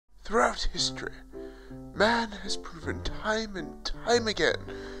Throughout history, man has proven time and time again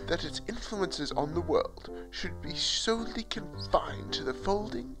that its influences on the world should be solely confined to the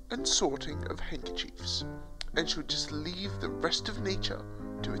folding and sorting of handkerchiefs, and should just leave the rest of nature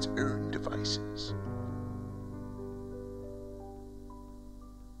to its own devices.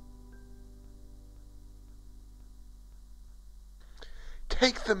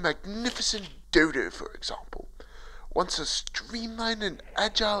 Take the magnificent dodo, for example. Once a streamlined and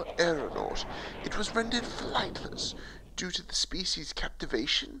agile aeronaut, it was rendered flightless due to the species'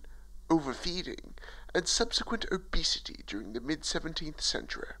 captivation, overfeeding, and subsequent obesity during the mid-17th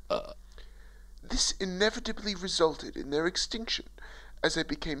century. This inevitably resulted in their extinction, as they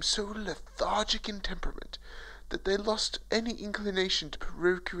became so lethargic in temperament that they lost any inclination to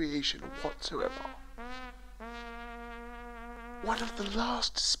procreation whatsoever. One of the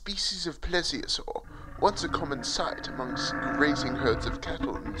last species of plesiosaur, once a common sight amongst grazing herds of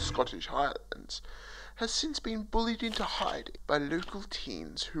cattle in the Scottish Highlands, has since been bullied into hiding by local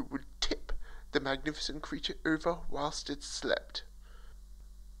teens who would tip the magnificent creature over whilst it slept.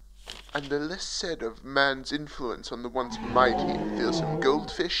 And the less said of man's influence on the once mighty and fearsome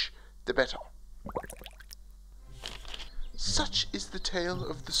goldfish, the better. Such is the tale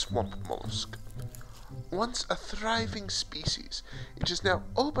of the swamp mollusk. Once a thriving species, it is now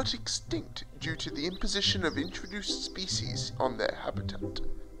all but extinct due to the imposition of introduced species on their habitat.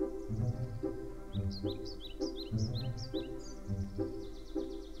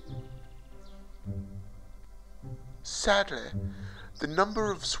 Sadly, the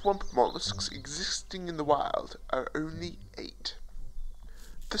number of swamp mollusks existing in the wild are only 8.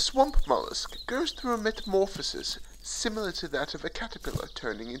 The swamp mollusk goes through a metamorphosis similar to that of a caterpillar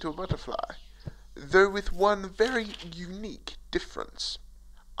turning into a butterfly, though with one very unique difference.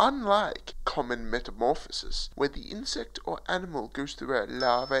 Unlike common metamorphosis, where the insect or animal goes through a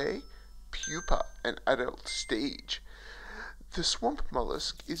larvae, pupa, and adult stage, the swamp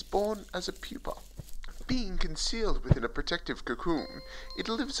mollusk is born as a pupa. Being concealed within a protective cocoon, it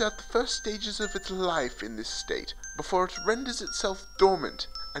lives out the first stages of its life in this state before it renders itself dormant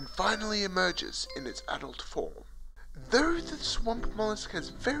and finally emerges in its adult form. Though the swamp mollusk has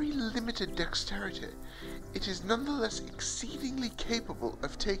very limited dexterity, it is nonetheless exceedingly capable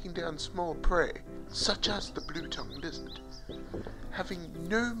of taking down small prey, such as the blue-tongued lizard. Having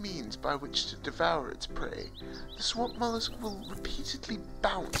no means by which to devour its prey, the swamp mollusk will repeatedly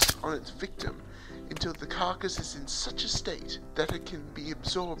bounce on its victim until the carcass is in such a state that it can be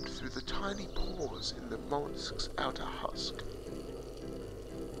absorbed through the tiny pores in the mollusk's outer husk.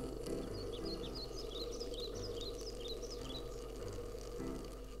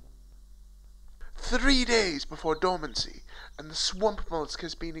 "3 days before dormancy, and the swamp mollusk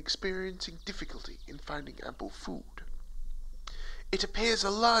has been experiencing difficulty in finding ample food. It appears a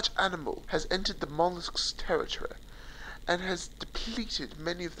large animal has entered the mollusk's territory, and has depleted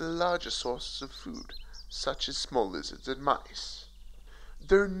many of the larger sources of food, such as small lizards and mice.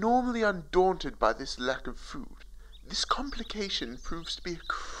 Though normally undaunted by this lack of food, this complication proves to be a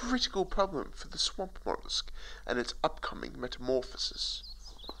critical problem for the swamp mollusk and its upcoming metamorphosis.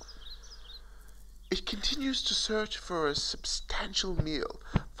 It continues to search for a substantial meal,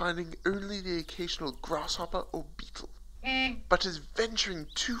 finding only the occasional grasshopper or beetle. But as venturing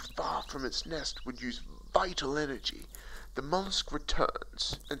too far from its nest would use vital energy, the mollusk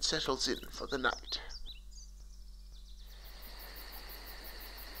returns and settles in for the night.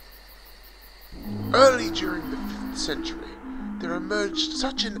 Early during the 5th century, there emerged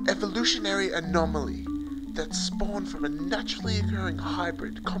such an evolutionary anomaly that spawned from a naturally occurring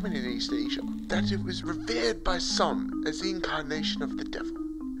hybrid common in East Asia that it was revered by some as the incarnation of the devil.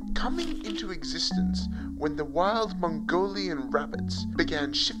 Coming into existence when the wild Mongolian rabbits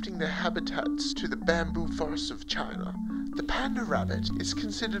began shifting their habitats to the bamboo forests of China, the panda rabbit is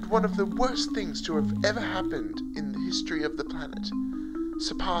considered one of the worst things to have ever happened in the history of the planet,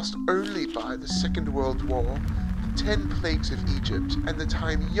 surpassed only by the Second World War, the 10 plagues of Egypt, and the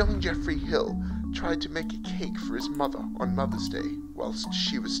time young Geoffrey Hill tried to make a cake for his mother on Mother's Day whilst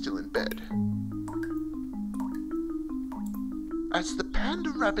she was still in bed. As the panda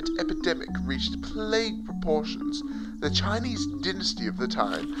rabbit epidemic reached plague proportions, the Chinese dynasty of the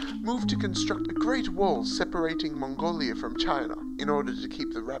time moved to construct a great wall separating Mongolia from China in order to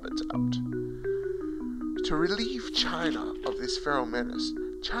keep the rabbits out. To relieve China of this feral menace,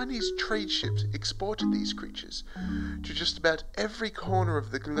 Chinese trade ships exported these creatures to just about every corner of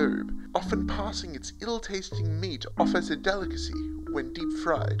the globe, often passing its ill-tasting meat off as a delicacy when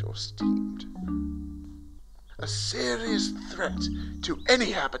deep-fried or steamed. A serious threat to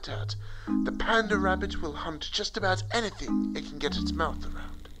any habitat, the panda rabbit will hunt just about anything it can get its mouth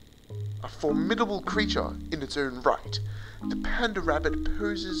around. A formidable creature in its own right, the panda rabbit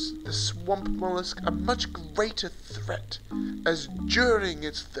poses the swamp mollusk a much greater threat, as during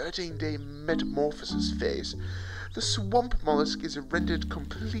its 13-day metamorphosis phase, the swamp mollusk is rendered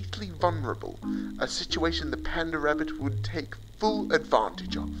completely vulnerable, a situation the panda rabbit would take full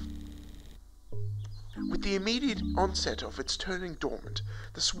advantage of. With the immediate onset of its turning dormant,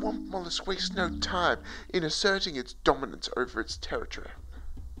 the swamp mollusk wastes no time in asserting its dominance over its territory.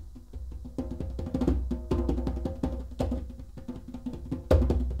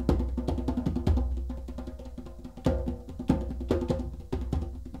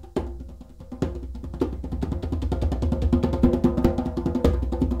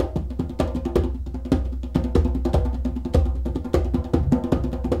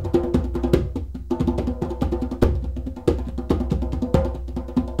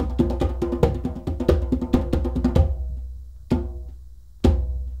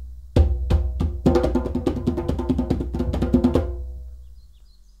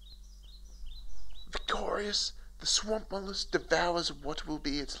 The swamp mollusk devours what will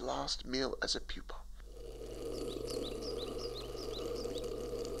be its last meal as a pupa.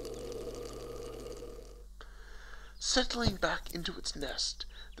 Settling back into its nest,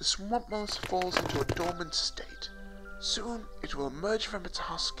 the swamp mollusk falls into a dormant state. Soon it will emerge from its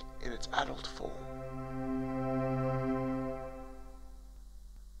husk in its adult form.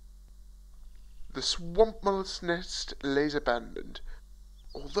 The swamp mollusk nest lays abandoned.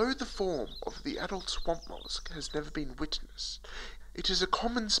 Although the form of the adult swamp mollusk has never been witnessed, it is a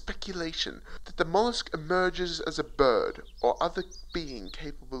common speculation that the mollusk emerges as a bird or other being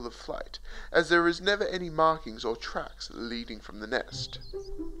capable of flight, as there is never any markings or tracks leading from the nest.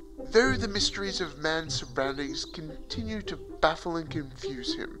 Though the mysteries of man's surroundings continue to baffle and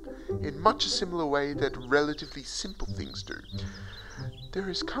confuse him, in much a similar way that relatively simple things do, there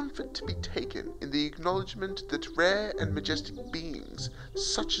is comfort to be taken in the acknowledgement that rare and majestic beings,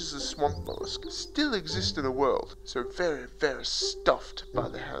 such as the swamp mollusk, still exist in a world so very, very stuffed by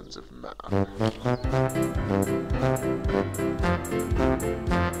the hands of man.